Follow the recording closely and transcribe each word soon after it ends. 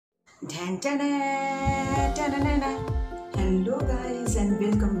Hello guys and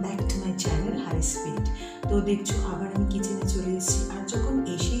welcome back to my channel high speed. तो देखो আবার আমি কিচেনে চলে এসেছি। আর যখন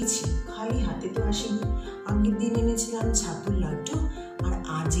এসেইছি খালি হাতে তো আসিনি, আগের দিন এনেছিলাম ছাতুর লাড্ডু, আর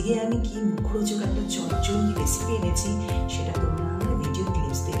আজকে আমি কি মুখরোচক একটা চটজলদি রেসিপি এনেছি, সেটা তোমরা আমার ভিডিও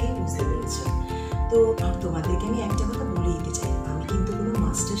ক্লিপস থেকে বুঝতে পেরেছো। তো আর তোমাদেরকে আমি একটা কথা বলে দিতে চাই, আমি কিন্তু কোনো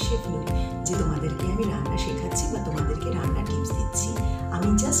মাস্টার শেফ নই যে তোমাদেরকে আমি রান্না শেখাচ্ছি বা তোমাদেরকে রান্না টিপস দিচ্ছি। আমি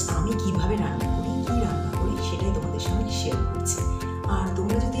জাস্ট আমি কীভাবে রান্না করি, কী রান্না করি সেটাই তোমাদের সঙ্গে শেয়ার করছি। আর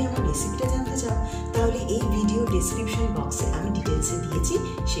তোমরা যদি আমার রেসিপিটা জানতে চাও তাহলে এই ভিডিও ডেসক্রিপশন বক্সে আমি ডিটেলসে দিয়েছি,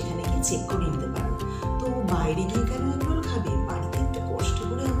 সেখানে গিয়ে চেক করে নিতে পারো। তো বাইরে গিয়ে কেন এগরোল খাবে, বাড়িতে একটু কষ্ট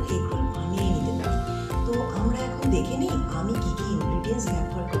করে আমরা এগরোল বানিয়ে নিতে পারি। তো আমরা এখন দেখে নিই আমি কী কী ইনগ্রিডিয়েন্টস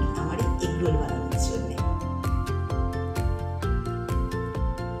ব্যবহার করি আমার এই এগরোল বানানোর জন্য।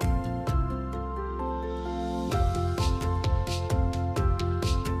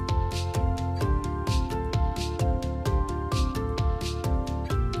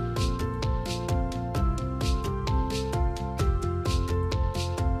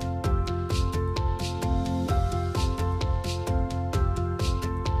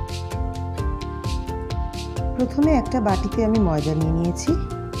 প্রথমে একটা বাটিতে আমি ময়দা নিয়ে নিয়েছি।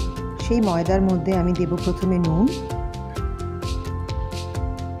 সেই ময়দার মধ্যে আমি দেব প্রথমে নুন,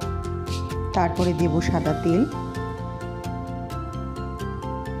 তারপরে দেব সাদা তেল,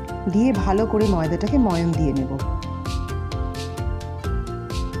 দিয়ে ভালো করে ময়দাটাকে ময়ন দিয়ে নেব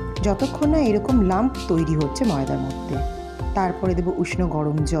যতক্ষণ না এরকম লাম্প তৈরি হচ্ছে ময়দার মধ্যে। তারপরে দেব উষ্ণ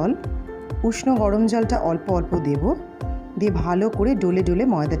গরম জল। উষ্ণ গরম জলটা অল্প অল্প দেব, দিয়ে ভালো করে ডলে ডলে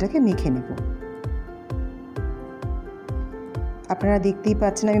ময়দাটাকে মেখে নেব। আপনারা দেখতেই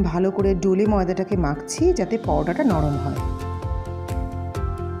পাচ্ছেন আমি ভালো করে ডলে ময়দাটাকে মাখছি যাতে পাউডারটা নরম হয়।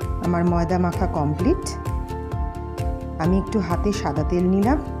 আমার ময়দা মাখা কমপ্লিট। আমি একটু হাতে সাদা তেল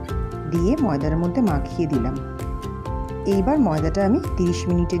নিলাম, দিয়ে ময়দার মধ্যে মাখিয়ে দিলাম। এইবার ময়দাটা আমি 30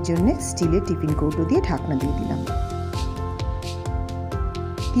 মিনিটের জন্য স্টিলের টিফিন কৌটো দিয়ে ঢাকনা দিয়ে দিলাম।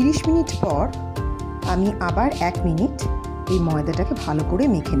 30 মিনিট পর আমি আবার 1 মিনিট এই ময়দাটাকে ভালো করে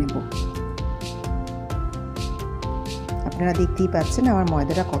মেখে নেব। আপনারা দেখতেই পাচ্ছেন আমার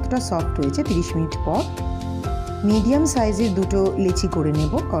ময়দাটা কতটা সফট হয়েছে। 30 মিনিট পর মিডিয়াম সাইজের দুটো লেচি করে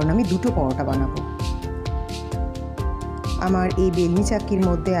নেব, কারণ আমি দুটো পরোটা বানাবো। আমার এই বেলনি চাক্কির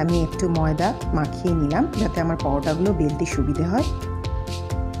মধ্যে আমি একটু ময়দা মাখিয়ে নিলাম যাতে আমার পরোটাগুলো বেলতে সুবিধে হয়।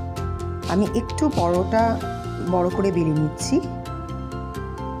 আমি একটু পরোটা বড় করে বেলে নিচ্ছি।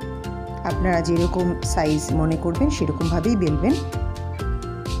 আপনারা যেরকম সাইজ মনে করবেন সেরকমভাবেই বেলবেন।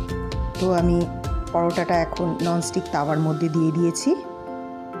 তো আমি পরোটাটা এখন ননস্টিক তাওয়ার মধ্যে দিয়ে দিয়েছি।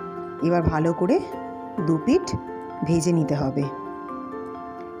 এবার ভালো করে 2 পিঠ ভেজে নিতে হবে।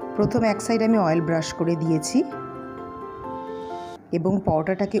 প্রথম এক সাইড আমি অয়েল ব্রাশ করে দিয়েছি এবং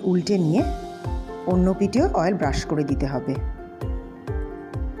পরোটাটাকে উল্টে নিয়ে অন্য পিঠেও অয়েল ব্রাশ করে দিতে হবে।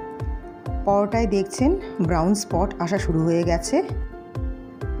 পরোটায় দেখছেন ব্রাউন স্পট আসা শুরু হয়ে গেছে।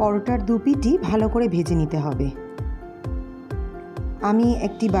 পরোটার 2 পিঠই ভালো করে ভেজে নিতে হবে। আমি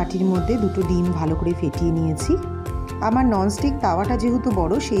একটি বাটির মধ্যে 2টো ডিম ভালো করে ফেটিয়ে নিয়েছি। আমার ননস্টিক তাওয়াটা যেহেতু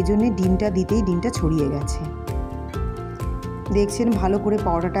বড়, সেই জন্য ডিমটা দিতেই ডিমটা ছড়িয়ে গেছে। দেখছেন ভালো করে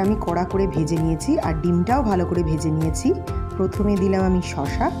পরোটাটা আমি কড়া করে ভেজে নিয়েছি, আর ডিমটাও ভালো করে ভেজে নিয়েছি। প্রথমে দিলাম আমি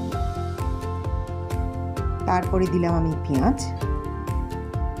শসা, তারপরে দিলাম আমি পেঁয়াজ,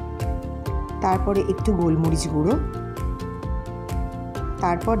 তারপরে একটু গোলমরিচ গুঁড়ো,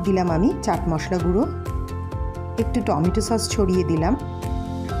 তারপর দিলাম আমি চাট মশলা গুঁড়ো, একটু টমেটো সস ছড়িয়ে দিলাম,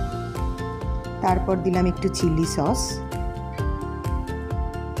 তারপর দিলাম একটু চিলি সস,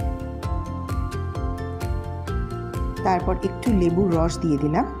 তারপর একটু লেবুর রস দিয়ে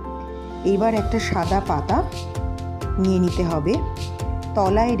দিলাম। এইবার একটা সাদা পাতা নিয়ে নিতে হবে,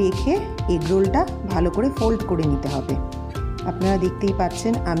 তলায় রেখে এগরোলটা ভালো করে ফোল্ড করে নিতে হবে। আপনারা দেখতেই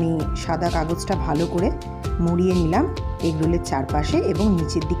পাচ্ছেন আমি সাদা কাগজটা ভালো করে মুড়িয়ে নিলাম এগরোলের চারপাশে এবং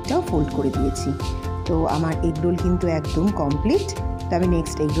নিচের দিকটাও ফোল্ড করে দিয়েছি। তো আমার এগরোল কিন্তু একদম কমপ্লিট। তো আমি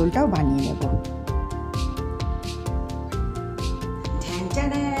নেক্সট এগরোলটাও বানিয়ে নেব।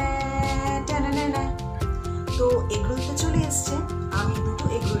 তো এগরোলটা চলে এসছে। আমি 2টো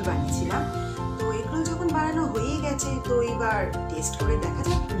এগরোল বানিয়েছিলাম। তো এগরোল যখন বানানো হয়ে গেছে, তো এবার টেস্ট করে দেখা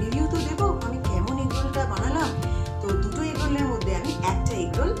যাক, রিভিউ তো দেবো আমি কেমন এগরোলটা বানালাম। তো 2টো এগরোলের মধ্যে আমি একটা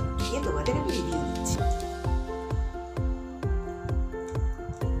এগরোল খেয়ে তোমাদের আমি রিভিউ দিচ্ছি।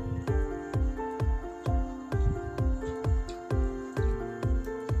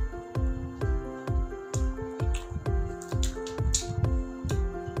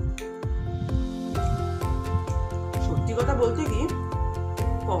 কথা বলতে কি,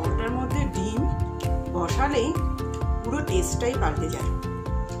 পরোটার মধ্যে ডিম বসালেই পুরো টেস্টটাই পাল্টে যায়।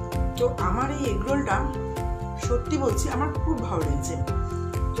 তো আমার এই এগরোলটা সত্যি বলছি আমার খুব ভালো লেগেছে।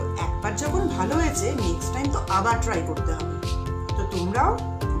 তো একবার যখন ভালো হয়েছে নেক্সট টাইম তো আবার ট্রাই করতে হবে। তো তোমরাও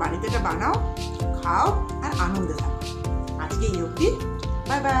বাড়িতে এটা বানাও, খাও আর আনন্দে থাকো। আজকে এই অবধি,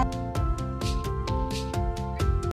 বাই বাই।